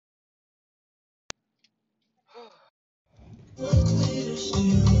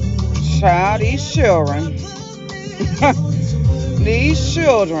Child, these children. These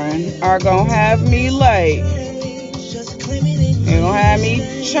children are gonna have me late. They're gonna have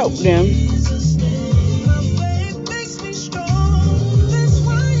me choke them.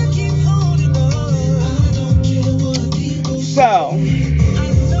 So,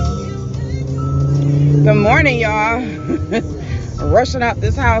 good morning, y'all. Rushing out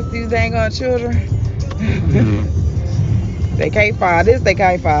this house, these dang on children. They can't find this, they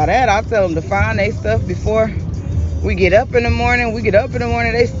can't find that. I tell them to find their stuff before we get up in the morning.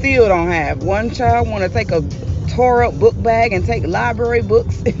 They still don't have. One child want to take a tore up book bag and take library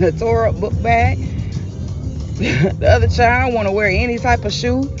books in a tore up book bag. The other child want to wear any type of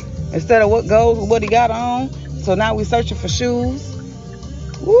shoe instead of what goes with what he got on. So now we searching for shoes.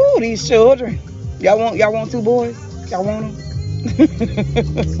 Woo, these children. Y'all want two boys? Y'all want them?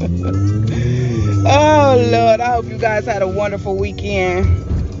 Oh Lord, I hope you guys had a wonderful weekend.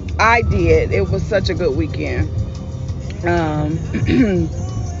 I did. It was such a good weekend.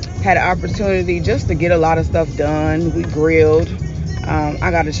 Had an opportunity just to get a lot of stuff done. We grilled.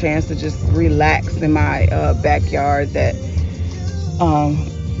 I got a chance to just relax in my backyard that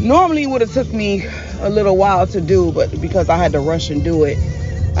normally would have took me a little while to do, but because I had to rush and do it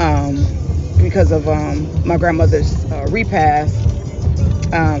because of my grandmother's repast,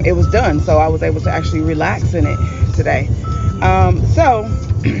 it was done. So I was able to actually relax in it today. So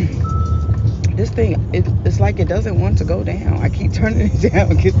this thing, it's like it doesn't want to go down. I keep turning it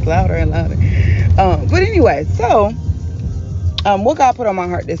down. It gets louder and louder. But anyway, so what God put on my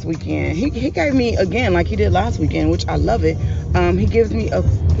heart this weekend, he gave me, again, like he did last weekend, which I love it. He gave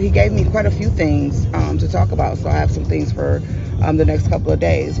me quite a few things to talk about. So I have some things for the next couple of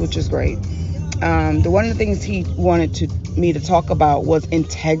days, which is great. One of the things he wanted me to talk about was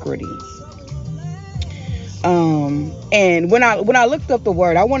integrity. And when I looked up the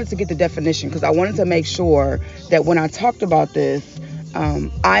word, I wanted to get the definition because I wanted to make sure that when I talked about this,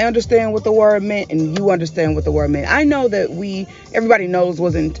 I understand what the word meant and you understand what the word meant. I know that everybody knows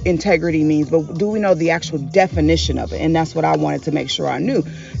what integrity means, but do we know the actual definition of it? And that's what I wanted to make sure I knew.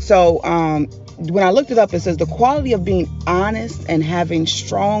 So when I looked it up, it says the quality of being honest and having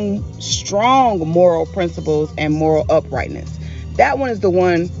strong moral principles and moral uprightness. That one is the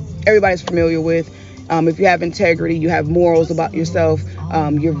one everybody's familiar with. If you have integrity, you have morals about yourself,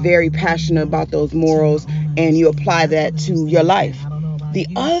 you're very passionate about those morals, and you apply that to your life. The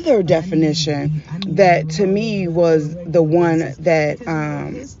other definition that to me was the one that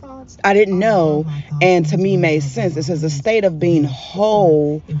I didn't know, and to me made sense. It says a state of being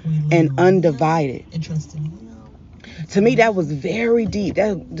whole and undivided. To me, that was very deep.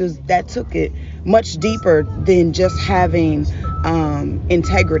 That took it much deeper than just having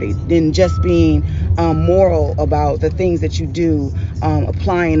integrity, than just being moral about the things that you do,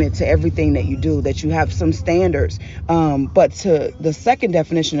 applying it to everything that you do, that you have some standards. But to the second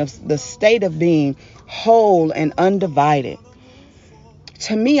definition of the state of being whole and undivided,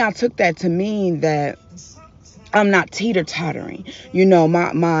 to me, I took that to mean that I'm not teeter-tottering. You know,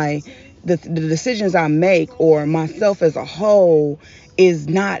 the decisions I make, or myself as a whole, is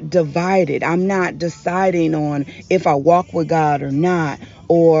not divided. I'm not deciding on if I walk with God or not,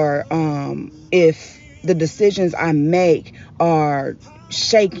 or if the decisions I make are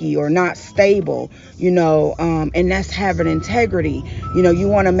shaky or not stable, and that's having integrity. You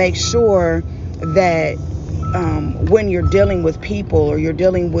want to make sure that when you're dealing with people or you're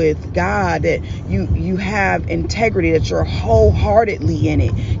dealing with God, that you have integrity, that you're wholeheartedly in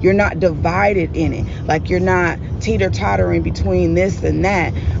it. You're not divided in it. Like you're not teeter-tottering between this and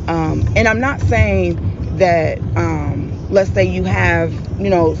that. And I'm not saying that, let's say you have,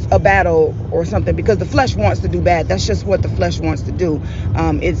 a battle or something, because the flesh wants to do bad. That's just what the flesh wants to do.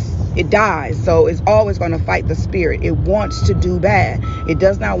 It dies. So it's always going to fight the spirit. It wants to do bad. It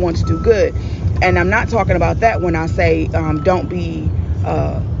does not want to do good. And I'm not talking about that when I say don't be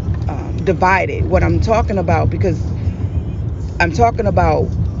divided. What I'm talking about, because I'm talking about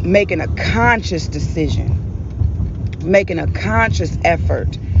making a conscious decision, making a conscious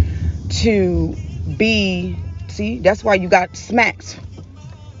effort to be, see, that's why you got smacked,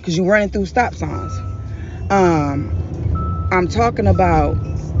 because you're running through stop signs. I'm talking about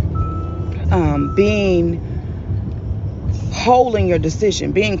being whole in your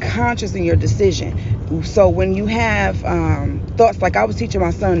decision, being conscious in your decision. So when you have thoughts, like I was teaching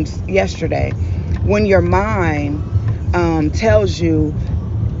my sons yesterday, when your mind tells you,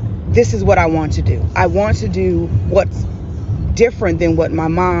 this is what I want to do. I want to do what's different than what my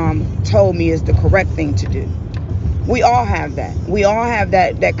mom told me is the correct thing to do. We all have that. We all have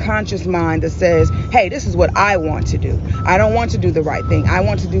that conscious mind that says, hey, this is what I want to do. I don't want to do the right thing. I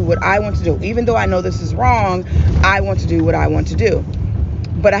want to do what I want to do. Even though I know this is wrong, I want to do what I want to do.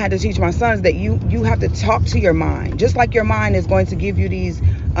 But I had to teach my sons that you have to talk to your mind. Just like your mind is going to give you these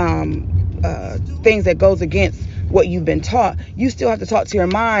things that goes against what you've been taught, you still have to talk to your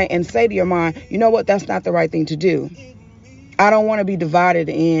mind and say to your mind, you know what, that's not the right thing to do. I don't want to be divided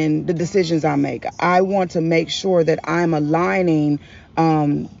in the decisions I make. I want to make sure that I'm aligning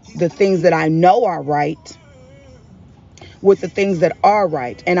the things that I know are right with the things that are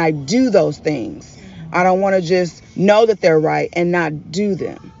right. And I do those things. I don't want to just know that they're right and not do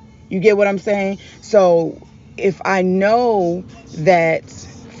them. You get what I'm saying? So if I know that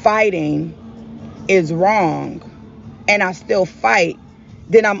fighting is wrong and I still fight,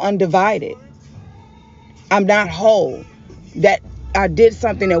 then I'm undivided. I'm not whole. That I did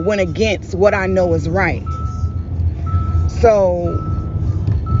something that went against what I know is right. So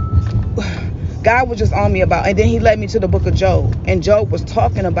God was just on me about, and then he led me to the book of Job. And Job was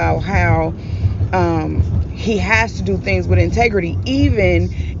talking about how he has to do things with integrity, even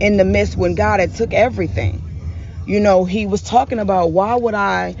in the midst when God had took everything. You know, he was talking about, why would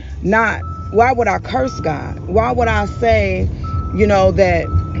I curse God? Why would I say, you know, that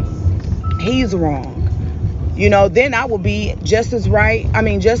he's wrong? You know, then I will be just as wrong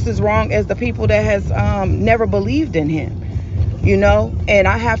as the people that has never believed in him. You know, and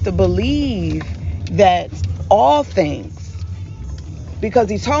I have to believe that all things, because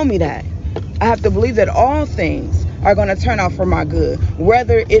he told me that, I have to believe that all things are going to turn out for my good,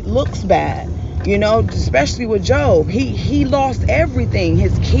 whether it looks bad. You know, especially with Job, he lost everything,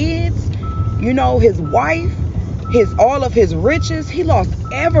 his kids, you know, his wife, all of his riches. He lost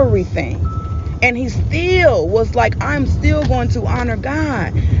everything. And he still was like, I'm still going to honor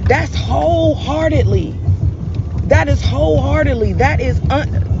God. That's wholeheartedly. That is wholeheartedly. That is,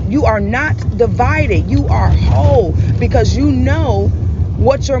 you are not divided. You are whole, because you know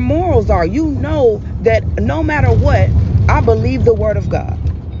what your morals are. You know that no matter what, I believe the word of God.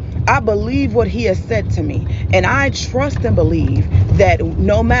 I believe what he has said to me. And I trust and believe that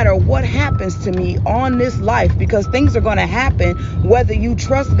no matter what happens to me on this life, because things are going to happen whether you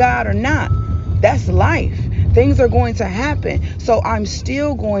trust God or not. That's life. Things are going to happen. So I'm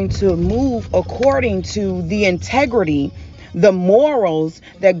still going to move according to the integrity, the morals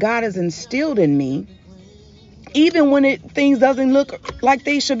that God has instilled in me, even when things doesn't look like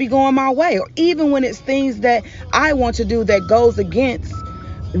they should be going my way, or even when it's things that I want to do that goes against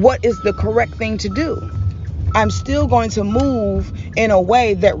what is the correct thing to do. I'm still going to move in a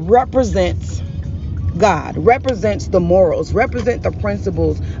way that represents God, represents the morals, represent the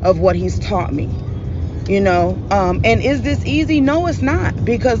principles of what he's taught me. You know, and is this easy? No, it's not.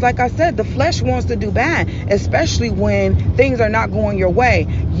 Because like I said, the flesh wants to do bad, especially when things are not going your way.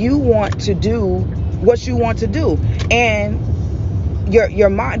 You want to do what you want to do. And your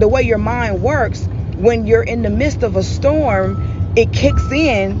mind, the way your mind works, when you're in the midst of a storm, it kicks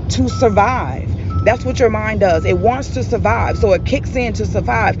in to survive. That's what your mind does. It wants to survive. So it kicks in to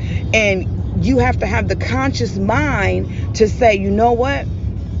survive. And you have to have the conscious mind to say, you know what?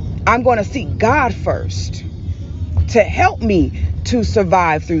 I'm going to seek God first to help me to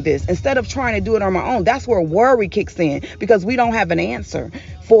survive through this, instead of trying to do it on my own. That's where worry kicks in, because we don't have an answer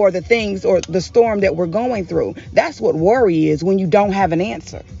for the things or the storm that we're going through. That's what worry is, when you don't have an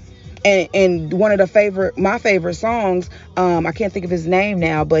answer. And one of my favorite songs, I can't think of his name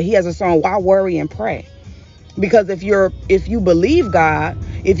now, but he has a song, Why Worry and Pray? Because if you believe God,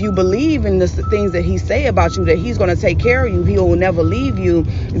 if you believe in the things that he say about you, that he's going to take care of you, he will never leave you,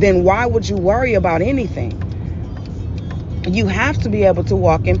 then why would you worry about anything? You have to be able to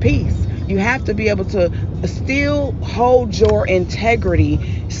walk in peace. You have to be able to still hold your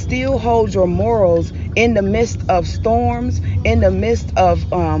integrity, still hold your morals in the midst of storms, in the midst of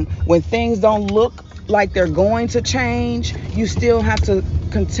when things don't look like they're going to change. You still have to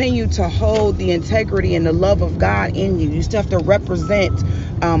continue to hold the integrity and the love of God in you. You still have to represent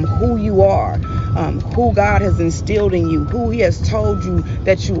who you are, who God has instilled in you, who he has told you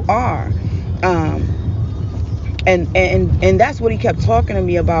that you are. And that's what he kept talking to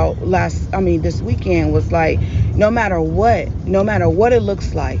me about this weekend, was like, no matter what it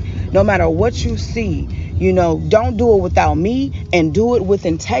looks like, no matter what you see, you know, don't do it without me, and do it with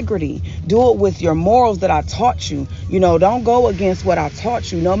integrity. Do it with your morals that I taught you. You know, don't go against what I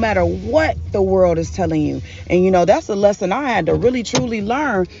taught you, no matter what the world is telling you. And, you know, that's a lesson I had to really, truly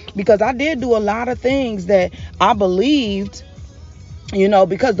learn, because I did do a lot of things that I believed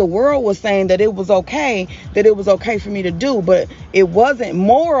Because the world was saying that it was okay for me to do, but it wasn't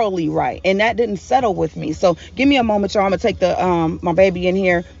morally right, and that didn't settle with me. So give me a moment, y'all. I'm gonna take the my baby in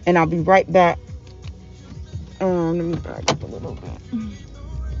here, and I'll be right back. Let me back up a little bit.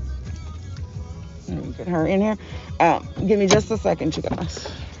 Let me get her in here. Give me just a second, you guys.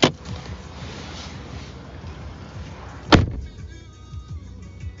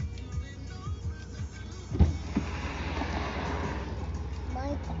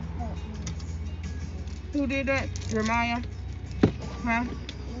 Who did that? Jeremiah? Huh?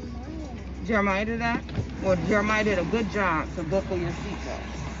 Jeremiah did that? Well, Jeremiah did a good job, so buckle your seatbelt.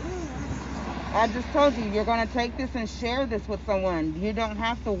 I just told you, you're going to take this and share this with someone. You don't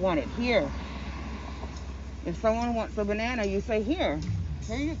have to want it. Here. If someone wants a banana, you say, here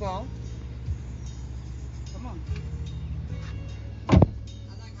you go. Come on.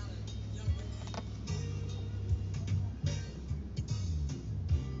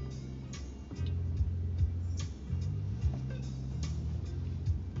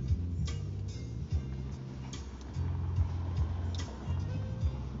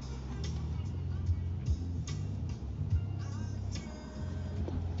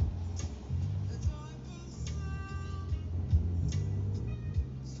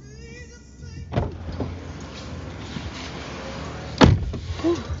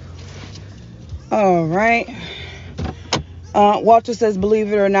 All right. Walter says,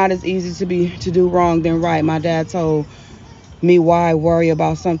 believe it or not, it's easy to do wrong than right. My dad told me, why worry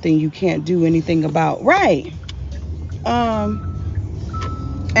about something you can't do anything about. Right. And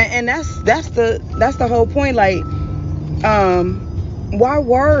that's the whole point. Like, why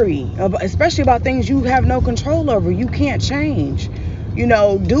worry especially about things you have no control over, you can't change.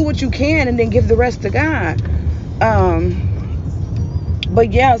 Do what you can and then give the rest to God.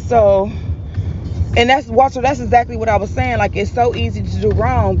 But yeah, so, and that's exactly what I was saying. Like, it's so easy to do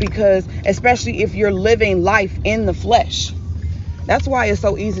wrong, because especially if you're living life in the flesh, that's why it's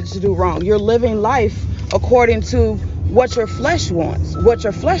so easy to do wrong. You're living life according to what your flesh wants, what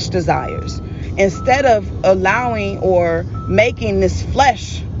your flesh desires, instead of allowing or making this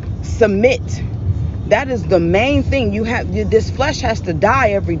flesh submit. That is the main thing. This flesh has to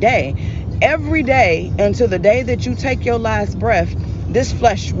die every day until the day that you take your last breath. This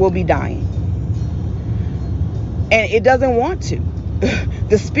flesh will be dying, and it doesn't want to.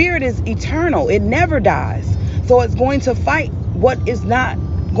 The spirit is eternal. It never dies. So it's going to fight what is not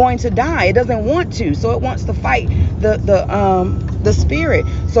going to die. It doesn't want to. So it wants to fight the spirit.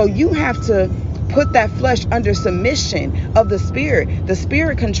 So you have to put that flesh under submission of the spirit. The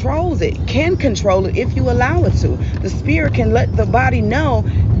spirit controls it, can control it if you allow it to. The spirit can let the body know,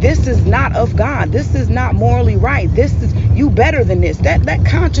 this is not of God. This is not morally right. This is, you better than this. That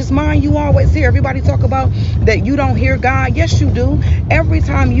conscious mind you always hear everybody talk about, that you don't hear God. Yes, you do. Every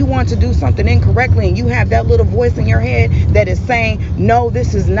time you want to do something incorrectly and you have that little voice in your head that is saying, no,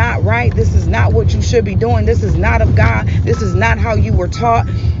 this is not right. This is not what you should be doing. This is not of God. This is not how you were taught.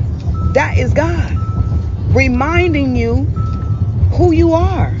 That is God reminding you who you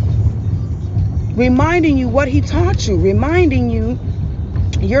are, reminding you what he taught you, reminding you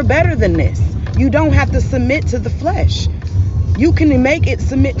you're better than this. You don't have to submit to the flesh. You can make it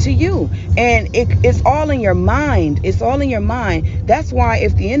submit to you. And it's all in your mind. It's all in your mind. That's why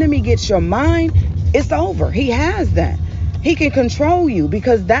if the enemy gets your mind, it's over. He has that. He can control you,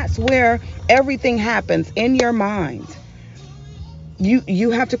 because that's where everything happens, in your mind. You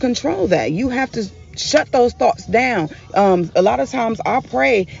have to control that. You have to shut those thoughts down. A lot of times I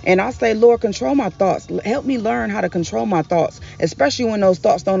pray and I say, Lord, control my thoughts. Help me learn how to control my thoughts, especially when those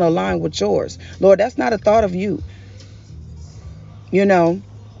thoughts don't align with yours. Lord, that's not a thought of you.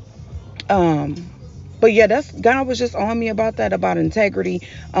 But yeah, God was just on me about that, about integrity.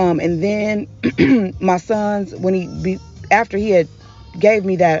 And then my sons, after he had gave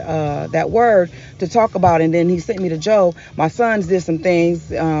me that word to talk about, and then he sent me to Joe, my sons did some things.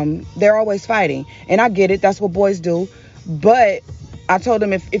 They're always fighting, and I get it. That's what boys do. But I told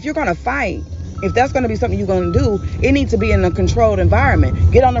them, if you're gonna fight, if that's gonna be something you're gonna do, it needs to be in a controlled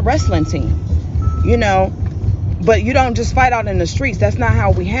environment. Get on the wrestling team, but you don't just fight out in the streets. That's not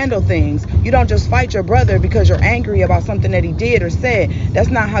how we handle things. You don't just fight your brother because you're angry about something that he did or said. That's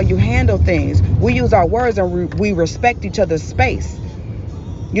not how you handle things. We use our words, and we respect each other's space.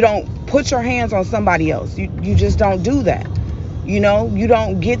 You don't put your hands on somebody else. You just don't do that. You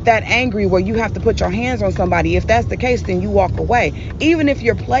don't get that angry where you have to put your hands on somebody. If that's the case, then you walk away. Even if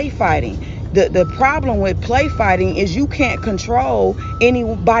you're play fighting, The problem with play fighting is you can't control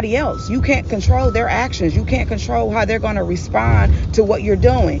anybody else. You can't control their actions. You can't control how they're going to respond to what you're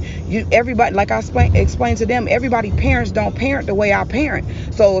doing. Everybody, like I explained to them, everybody parents don't parent the way I parent.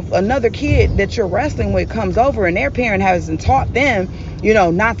 So if another kid that you're wrestling with comes over and their parent hasn't taught them,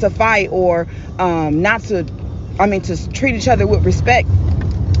 not to fight or to treat each other with respect,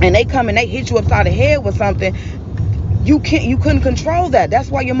 and they come and they hit you upside the head with something, you couldn't control that. That's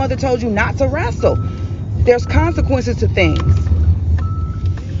why your mother told you not to wrestle. There's consequences to things.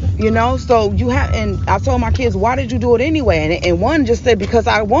 So you have, and I told my kids, why did you do it anyway? And one just said, because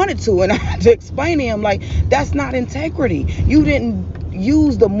I wanted to. And I had to explain to him, like, that's not integrity. You didn't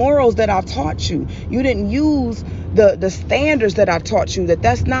use the morals that I taught you. You didn't use the standards that I taught you.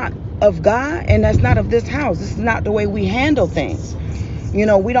 That's not of God, and that's not of this house. This is not the way we handle things. We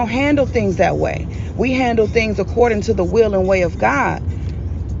don't handle things that way. We handle things according to the will and way of God.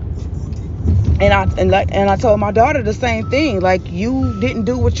 And I told my daughter the same thing. Like, you didn't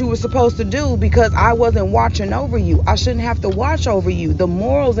do what you were supposed to do because I wasn't watching over you. I shouldn't have to watch over you. The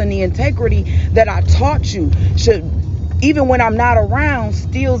morals and the integrity that I taught you should, even when I'm not around,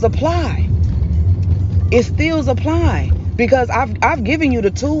 still apply. It still apply because I've given you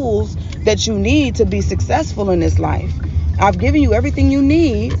the tools that you need to be successful in this life. I've given you everything you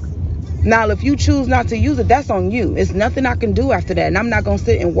need. Now, if you choose not to use it, that's on you. It's nothing I can do after that. And I'm not going to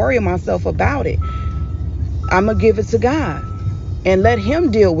sit and worry myself about it. I'm going to give it to God and let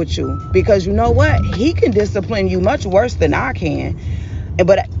him deal with you. Because you know what? He can discipline you much worse than I can.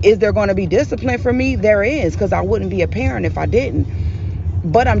 But is there going to be discipline for me? There is, because I wouldn't be a parent if I didn't.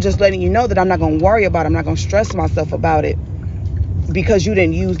 But I'm just letting you know that I'm not going to worry about it. I'm not going to stress myself about it because you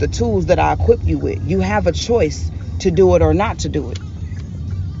didn't use the tools that I equipped you with. You have a choice to do it or not to do it.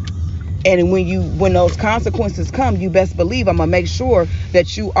 And when those consequences come, you best believe I'm going to make sure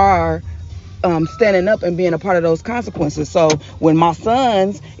that you are standing up and being a part of those consequences. So when my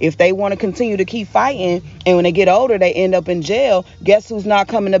sons, if they want to continue to keep fighting and when they get older, they end up in jail, guess who's not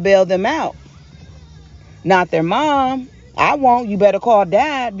coming to bail them out? Not their mom. I won't. You better call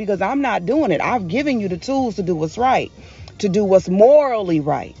dad because I'm not doing it. I've given you the tools to do what's right, to do what's morally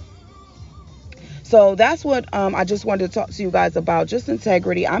right. So that's what I just wanted to talk to you guys about, just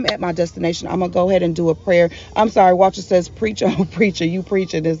integrity. I'm at my destination. I'm going to go ahead and do a prayer. I'm sorry, Watcher says, preacher, oh, preacher, you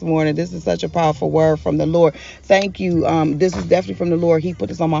preaching this morning. This is such a powerful word from the Lord. Thank you. This is definitely from the Lord. He put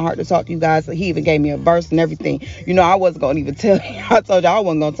this on my heart to talk to you guys. He even gave me a verse and everything. I wasn't going to even tell you. I told you I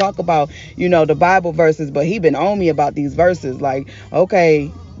wasn't going to talk about, the Bible verses, but he been on me about these verses. Like,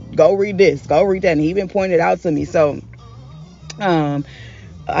 okay, go read this, go read that. And he been pointing it out to me. So,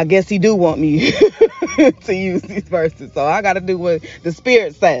 I guess he do want me to use these verses. So I got to do what the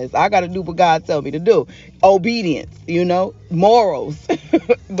Spirit says. I got to do what God tells me to do. Obedience, morals.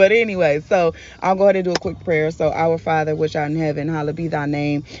 But anyway, so I'll go ahead and do a quick prayer. So, our Father, which art in heaven, hallowed be thy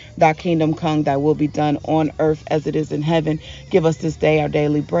name. Thy kingdom come, thy will be done on earth as it is in heaven. Give us this day our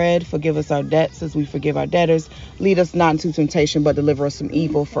daily bread. Forgive us our debts as we forgive our debtors. Lead us not into temptation, but deliver us from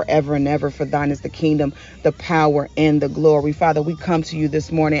evil forever and ever. For thine is the kingdom, the power, and the glory. Father, we come to you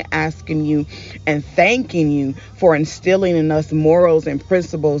this morning asking you and thanking you for instilling in us morals and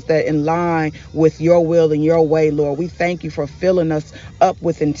principles that in line with your will and your way, Lord. We thank you for filling us up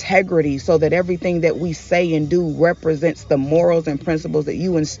with integrity so that everything that we say and do represents the morals and principles that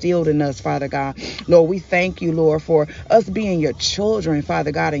you instilled in us, Father God. Lord, we thank you, Lord, for us being your children,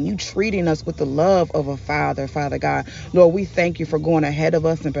 Father God, and you treating us with the love of a father, Father God. Lord, we thank you for going ahead of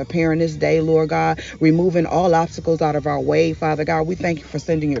us and preparing this day, Lord God, removing all obstacles out of our way, Father God. We thank you for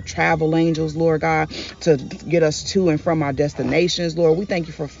sending your travel angels, Lord God, to get us to and from our destinations, Lord. We thank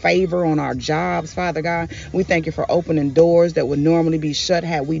you for favor on our jobs, Father God. We thank you for opening doors that would normally be shut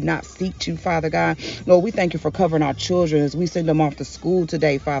had we not seeked you, Father God. Lord, we thank you for covering our children as we send them off to school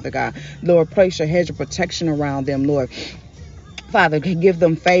today, Father God. Lord, place your hedge of protection around them, Lord. Father, give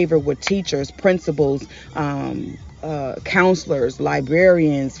them favor with teachers, principals, counselors,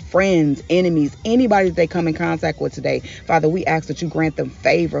 librarians, friends, enemies, anybody that they come in contact with today. Father, we ask that you grant them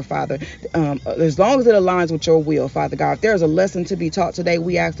favor, Father, as long as it aligns with your will, Father God. If there's a lesson to be taught today,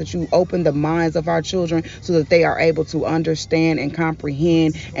 we ask that you open the minds of our children so that they are able to understand and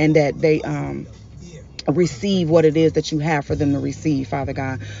comprehend, and that they receive what it is that you have for them to receive, Father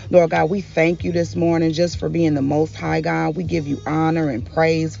God. Lord God, we thank you this morning just for being the most high God. We give you honor and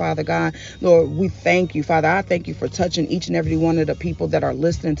praise, Father God. Lord, we thank you, Father. I thank you for touching each and every one of the people that are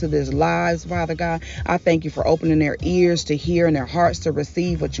listening to this live, Father God. I thank you for opening their ears to hear and their hearts to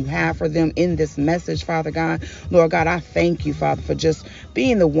receive what you have for them in this message, Father God. Lord God, I thank you, Father, for just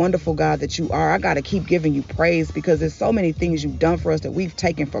being the wonderful God that you are. I got to keep giving you praise because there's so many things you've done for us that we've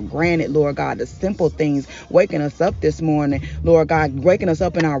taken for granted, Lord God. The simple things, waking us up this morning, Lord God, waking us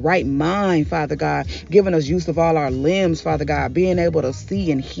up in our right mind, Father God, giving us use of all our limbs, Father God, being able to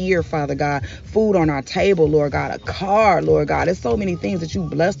see and hear, Father God, food on our table, Lord God, a car, Lord God. There's so many things that you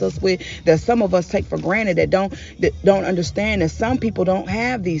blessed us with that some of us take for granted, that don't understand that some people don't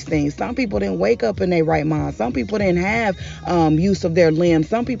have these things. Some people didn't wake up in their right mind. Some people didn't have use of their limbs.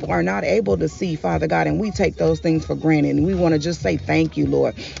 Some people are not able to see, Father God, and we take those things for granted. And we want to just say thank you,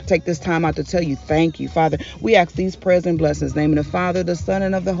 Lord. Take this time out to tell you thank you, Father. We ask these prayers and blessings in the name of the Father, the Son,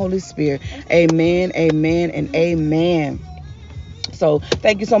 and of the Holy Spirit. Amen, amen, and amen. So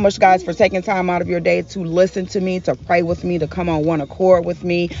thank you so much, guys, for taking time out of your day to listen to me, to pray with me, to come on one accord with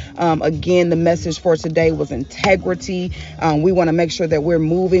me. Again, the message for today was integrity. We want to make sure that we're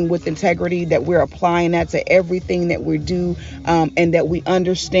moving with integrity, that we're applying that to everything that we do, and that we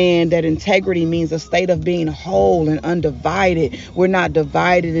understand that integrity means a state of being whole and undivided. We're not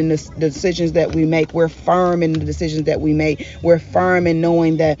divided in the decisions that we make. We're firm in the decisions that we make. We're firm in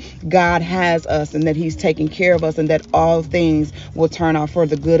knowing that God has us and that he's taking care of us and that all things will turn out for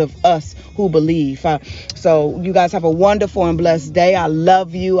the good of us who believe. So you guys have a wonderful and blessed day. I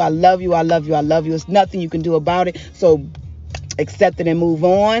love you. I love you. I love you. I love you. There's nothing you can do about it. So accept it and move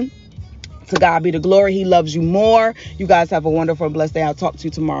on. To God be the glory. He loves you more. You guys have a wonderful and blessed day. I'll talk to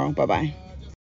you tomorrow. Bye-bye.